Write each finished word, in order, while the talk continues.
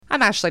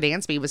I'm Ashley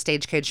Dansby with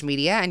Stagecoach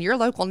Media and your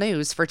local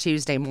news for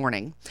Tuesday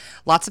morning.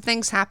 Lots of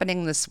things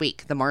happening this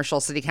week. The Marshall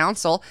City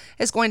Council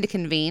is going to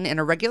convene in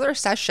a regular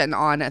session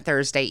on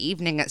Thursday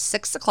evening at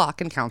 6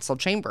 o'clock in council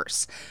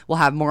chambers. We'll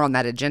have more on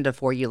that agenda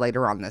for you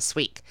later on this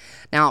week.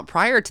 Now,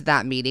 prior to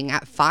that meeting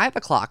at 5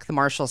 o'clock, the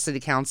Marshall City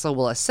Council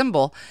will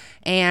assemble,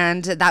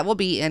 and that will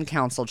be in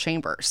council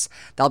chambers.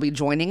 They'll be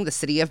joining the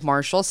City of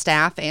Marshall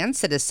staff and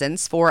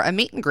citizens for a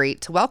meet and greet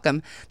to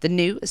welcome the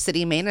new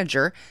city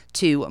manager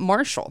to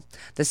Marshall.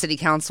 The City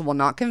Council will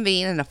not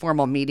convene in a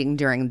formal meeting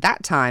during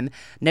that time.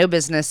 No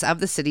business of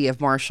the City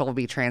of Marshall will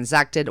be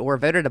transacted or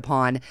voted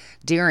upon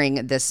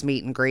during this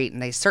meet and greet,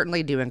 and they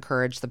certainly do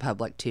encourage the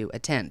public to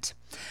attend.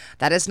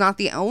 That is not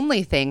the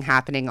only thing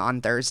happening on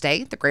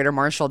Thursday. The Greater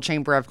Marshall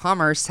Chamber of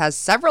Commerce has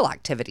several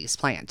activities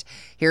planned.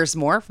 Here's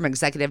more from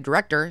Executive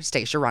Director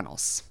Stacia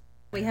Runnels.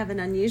 We have an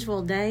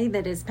unusual day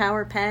that is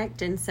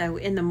power-packed, and so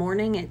in the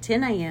morning at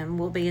 10 a.m.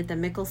 we'll be at the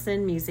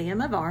Mickelson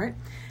Museum of Art,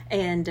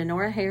 and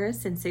Denora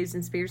Harris and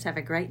Susan Spears have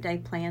a great day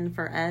planned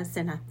for us,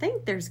 and I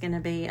think there's going to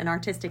be an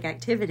artistic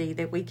activity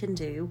that we can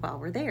do while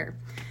we're there.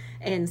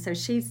 And so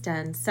she's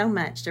done so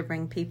much to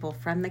bring people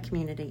from the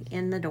community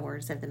in the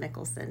doors of the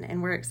Mickelson,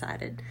 and we're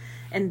excited.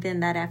 And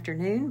then that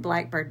afternoon,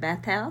 Blackbird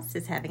Bathhouse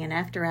is having an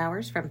after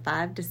hours from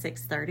 5 to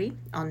 6:30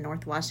 on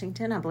North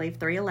Washington, I believe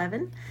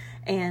 311.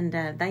 And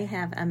they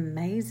have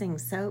amazing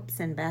soaps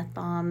and bath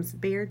bombs,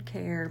 beard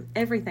care,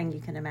 everything you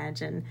can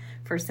imagine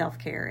for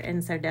self-care.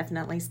 And so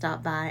definitely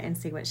stop by and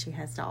see what she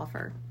has to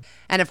offer.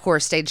 And of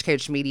course,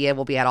 Stagecoach Media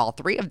will be at all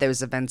three of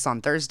those events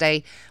on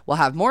Thursday. We'll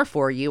have more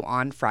for you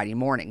on Friday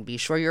morning. Be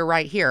sure you're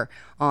right here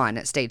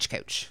on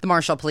Stagecoach. The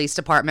Marshall Police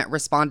Department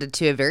responded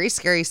to a very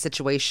scary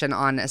situation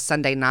on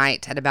Sunday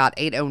night at about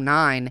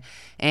 8:09,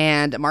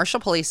 and Marshall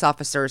police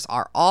officers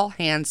are all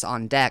hands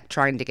on deck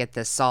trying to get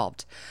this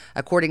solved.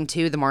 According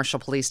to the Marshall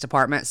Police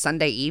Department,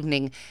 Sunday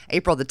evening,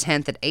 April the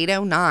 10th at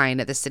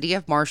 8:09, the City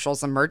of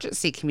Marshall's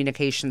Emergency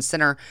Communications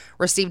Center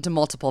received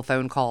multiple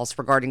phone calls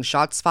regarding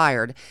shots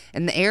fired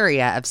in the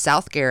area of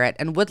South Garrett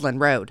and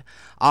Woodland Road.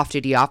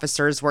 Off-duty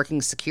officers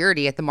working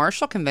security at the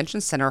Marshall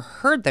Convention Center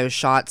heard those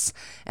shots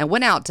and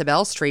went out to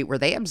Bell Street, where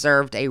they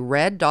observed a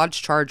red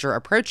Dodge Charger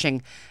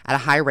approaching at a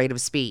high rate of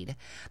speed.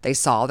 They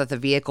saw that the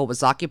vehicle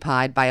was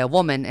occupied by a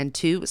woman and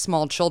two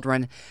small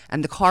children,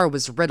 and the car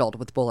was riddled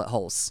with bullet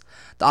holes.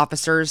 The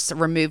officers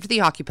removed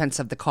the occupants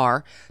of the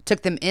car,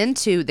 took them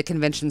into the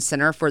convention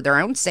center for their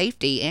own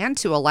safety and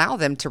to allow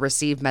them to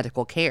receive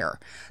medical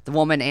care. The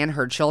woman and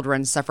her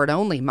children suffered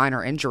only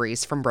minor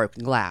injuries from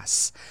broken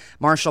glass.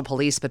 Marshall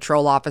Police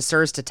Patrol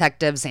officers,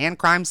 detectives, and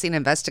crime scene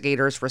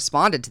investigators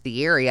responded to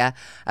the area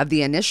of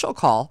the initial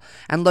call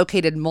and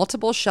located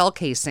multiple shell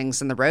casings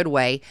in the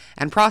roadway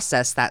and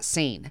processed that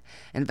scene.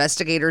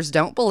 Investigators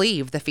don't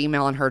believe the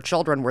female and her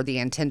children were the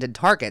intended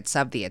targets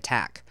of the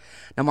attack.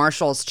 Now,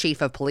 Marshall's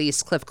Chief of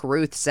Police, Cliff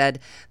Caruth, said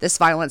this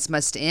violence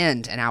must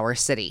end in our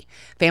city.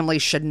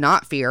 Families should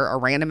not fear a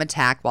random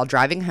attack while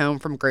driving home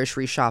from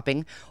grocery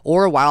shopping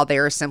or while they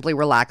are simply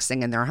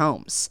relaxing in their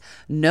homes.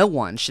 No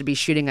one should be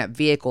shooting at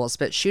vehicles,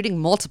 but shooting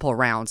multiple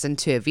rounds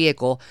into a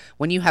vehicle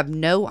when you have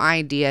no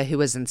idea who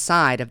is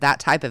inside of that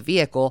type of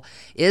vehicle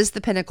is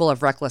the pinnacle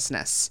of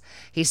recklessness.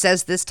 He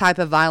says this type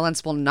of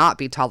violence will not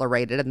be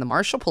tolerated, and the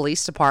Marshall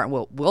Police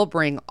Department will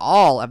bring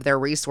all of their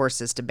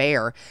resources to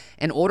bear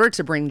in order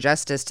to bring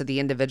justice to the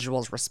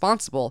individuals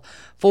responsible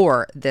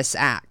for this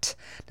act.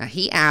 Now,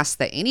 he asked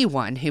that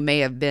anyone who may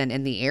have been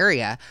in the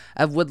area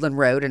of Woodland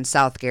Road and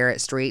South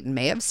Garrett Street and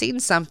may have seen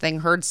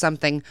something, heard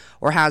something,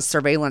 or has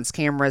surveillance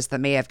cameras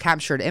that may have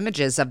captured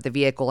images of the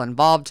vehicle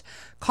involved,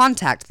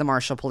 contact the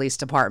Marshall Police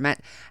Department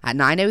at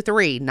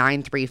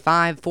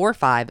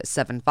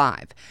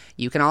 903-935-4575.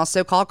 You can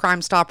also call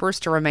Crime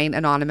Stoppers to remain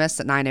anonymous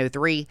at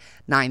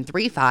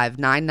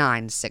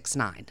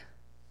 903-935-9969.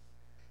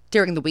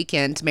 During the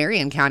weekend,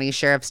 Marion County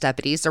Sheriff's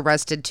deputies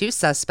arrested two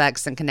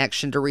suspects in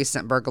connection to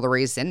recent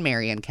burglaries in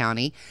Marion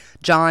County.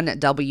 John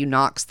W.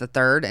 Knox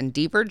III and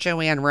Deaver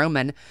Joanne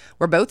Roman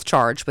were both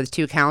charged with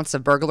 2 counts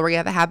of burglary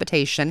of a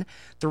habitation,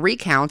 3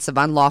 counts of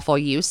unlawful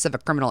use of a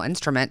criminal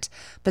instrument,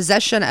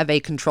 possession of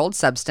a controlled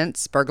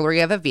substance, burglary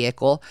of a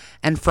vehicle,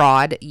 and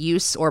fraud,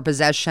 use, or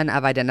possession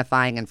of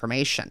identifying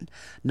information.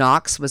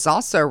 Knox was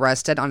also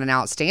arrested on an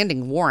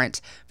outstanding warrant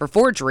for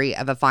forgery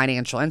of a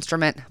financial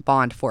instrument,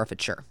 bond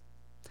forfeiture.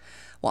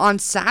 Well, on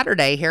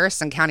Saturday,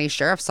 Harrison County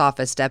Sheriff's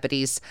Office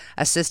deputies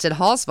assisted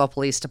Hallsville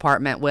Police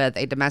Department with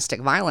a domestic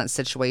violence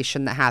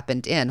situation that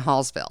happened in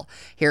Hallsville.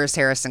 Here's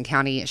Harrison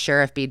County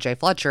Sheriff B.J.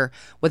 Fletcher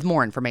with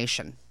more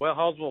information. Well,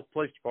 Hallsville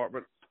Police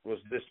Department was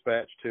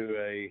dispatched to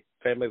a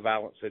family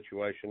violence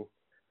situation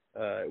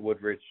at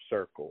Woodridge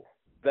Circle.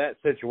 That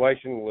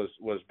situation was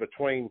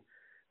between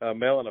a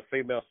male and a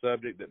female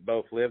subject that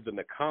both lived in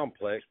the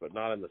complex but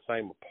not in the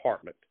same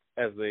apartment.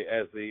 As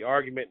the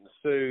argument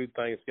ensued,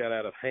 things got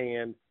out of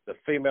hand. The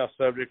female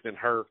subject and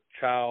her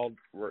child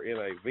were in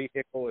a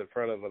vehicle in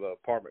front of an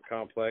apartment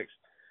complex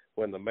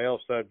when the male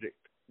subject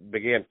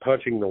began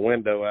punching the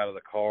window out of the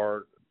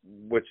car,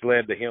 which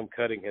led to him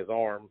cutting his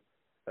arm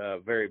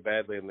very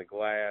badly in the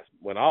glass.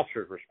 When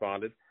officers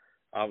responded,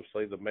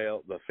 Obviously,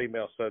 the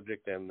female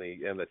subject, and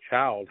the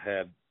child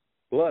had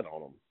blood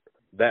on them.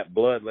 That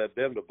blood led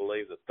them to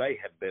believe that they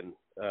had been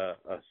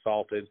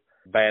assaulted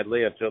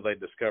badly, until they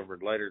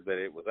discovered later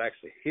that it was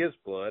actually his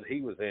blood.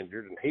 He was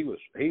injured, and he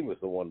was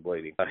the one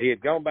bleeding. He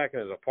had gone back in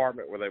his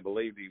apartment where they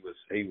believed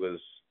he was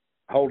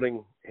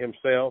holding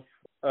himself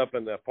up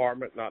in the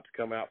apartment not to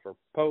come out for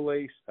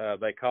police.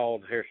 They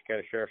called Harrison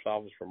County Sheriff's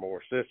Office for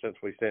more assistance.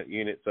 We sent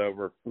units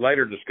over.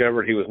 Later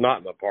discovered he was not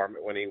in the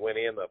apartment. When he went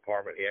in the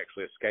apartment, he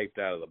actually escaped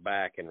out of the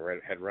back and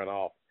had run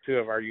off. 2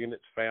 of our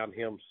units found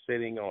him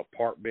sitting on a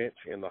park bench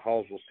in the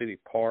Hallsville City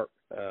Park,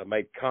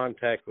 made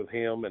contact with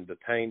him and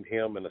detained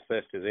him and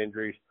assessed his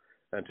injuries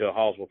until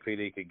Hallsville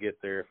PD could get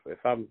there.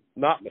 If I'm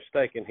not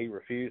mistaken, he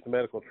refused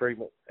medical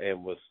treatment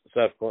and was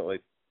subsequently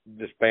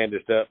just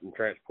bandaged up and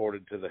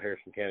transported to the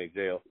Harrison County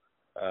Jail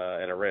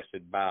and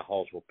arrested by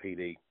Hallsville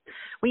PD.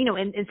 Well,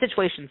 in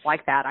situations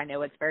like that, I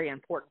know it's very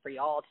important for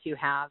y'all to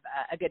have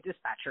a good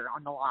dispatcher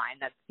on the line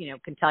that,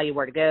 can tell you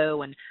where to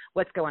go and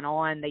what's going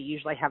on. They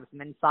usually have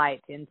some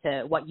insight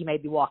into what you may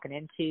be walking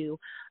into.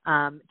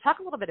 Talk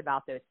a little bit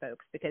about those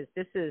folks, because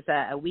this is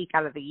a week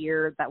out of the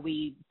year that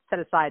we set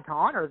aside to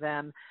honor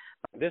them.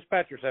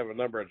 Dispatchers have a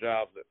number of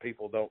jobs that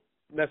people don't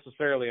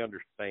necessarily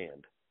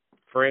understand.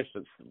 For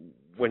instance,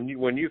 when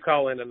you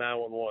call into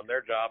 911,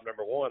 their job,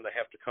 number one, they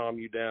have to calm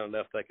you down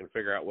enough they can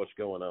figure out what's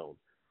going on.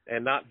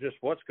 And not just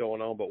what's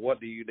going on, but what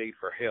do you need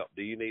for help?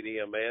 Do you need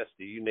EMS?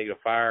 Do you need a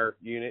fire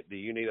unit? Do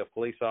you need a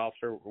police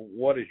officer?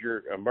 What is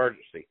your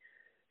emergency?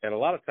 And a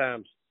lot of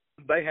times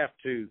they have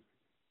to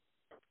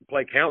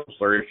play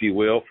counselor, if you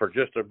will, for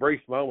just a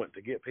brief moment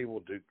to get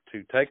people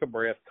to take a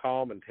breath,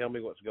 calm, and tell me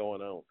what's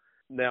going on.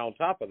 Now, on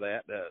top of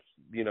that,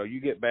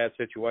 you get bad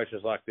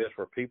situations like this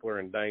where people are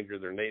in danger,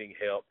 they're needing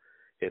help.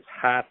 It's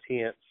high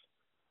tense.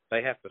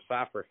 They have to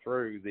cipher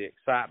through the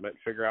excitement,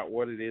 figure out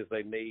what it is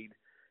they need,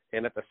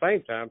 and at the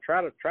same time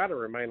try to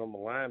remain on the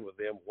line with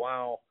them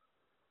while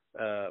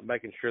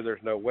making sure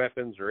there's no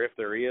weapons, or if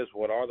there is,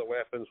 what are the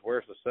weapons,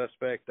 where's the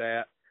suspect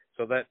at,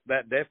 so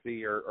that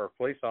deputy or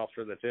police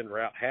officer that's en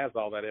route has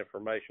all that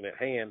information at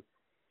hand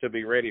to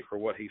be ready for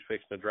what he's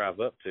fixing to drive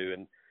up to.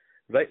 And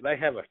they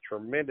have a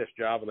tremendous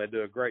job, and they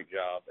do a great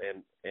job,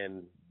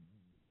 and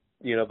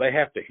they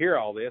have to hear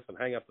all this and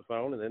hang up the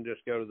phone and then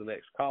just go to the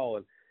next call.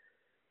 And,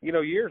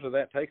 years of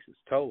that takes its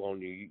toll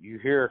on you. You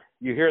hear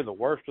the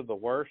worst of the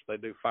worst. They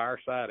do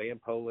fireside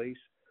and police.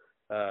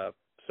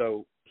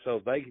 So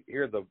they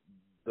hear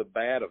the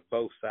bad of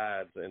both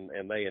sides,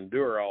 and they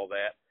endure all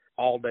that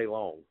all day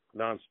long,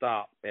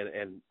 nonstop.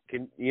 And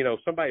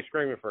somebody's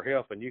screaming for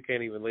help, and you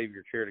can't even leave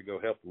your chair to go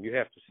help them. You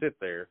have to sit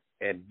there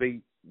and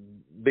be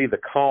the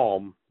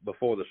calm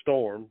before the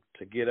storm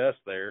to get us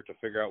there, to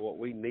figure out what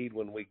we need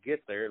when we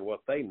get there and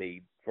what they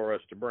need for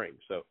us to bring.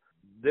 So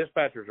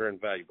dispatchers are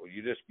invaluable.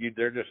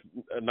 They're just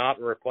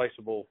not a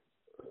replaceable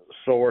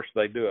source.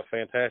 They do a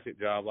fantastic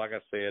job, like I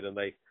said, and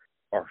they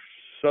are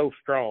so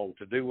strong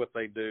to do what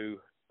they do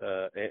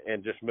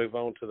and just move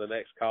on to the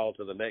next call,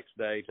 to the next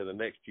day, to the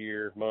next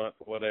year, month,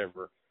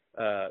 whatever,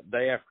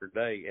 day after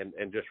day,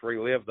 and just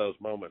relive those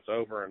moments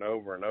over and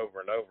over and over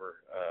and over.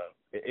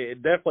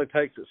 It definitely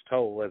takes its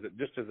toll, as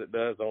it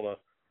does on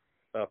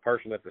a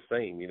person at the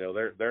scene.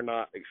 They're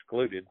not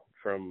excluded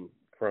from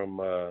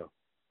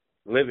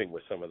living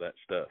with some of that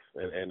stuff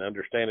and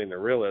understanding the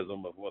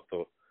realism of what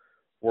the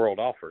world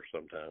offers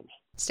sometimes.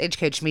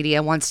 Stagecoach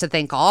Media wants to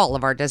thank all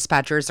of our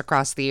dispatchers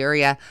across the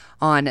area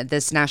on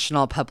this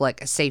National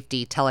Public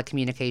Safety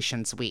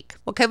Telecommunications Week.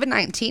 Well,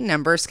 COVID-19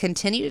 numbers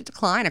continue to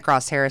decline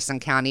across Harrison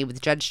County,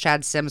 with Judge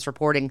Chad Sims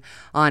reporting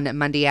on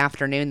Monday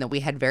afternoon that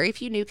we had very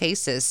few new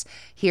cases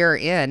here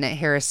in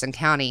Harrison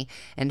County.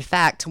 In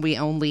fact, we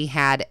only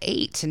had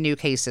 8 new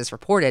cases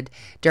reported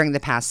during the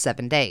past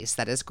 7 days.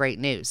 That is great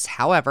news.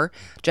 However,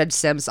 Judge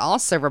Sims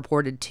also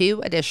reported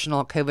 2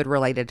 additional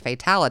COVID-related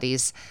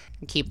fatalities.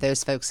 Keep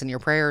those folks in your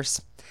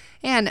prayers.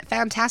 And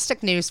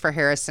fantastic news for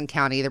Harrison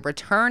County. The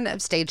return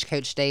of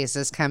Stagecoach Days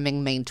is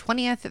coming May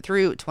 20th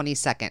through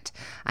 22nd.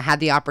 I had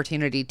the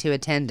opportunity to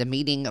attend a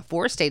meeting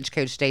for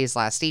Stagecoach Days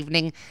last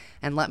evening,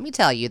 and let me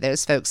tell you,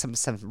 those folks have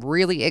some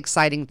really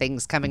exciting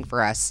things coming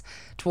for us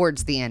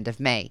towards the end of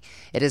May.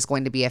 It is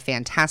going to be a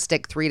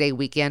fantastic 3-day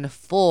weekend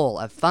full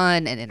of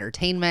fun and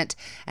entertainment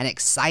and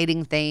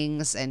exciting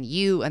things, and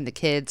you and the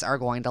kids are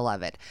going to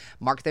love it.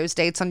 Mark those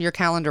dates on your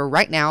calendar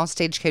right now.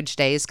 Stagecoach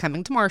Days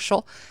coming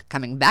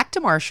back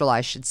to Marshall,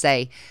 I should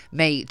say,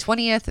 May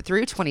 20th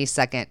through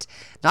 22nd.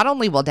 Not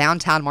only will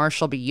downtown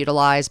Marshall be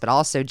utilized, but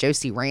also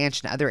Josie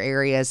Ranch and other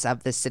areas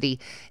of the city.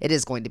 It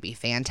is going to be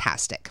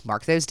fantastic.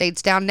 Mark those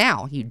dates down now.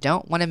 You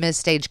don't want to miss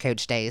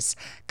Stagecoach Days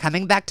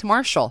coming back to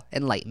Marshall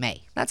in late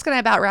May. That's going to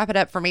about wrap it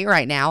up for me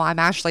right now. I'm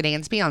Ashley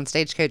Dansby on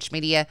Stagecoach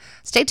Media.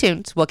 Stay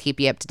tuned. We'll keep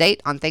you up to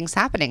date on things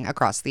happening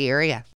across the area.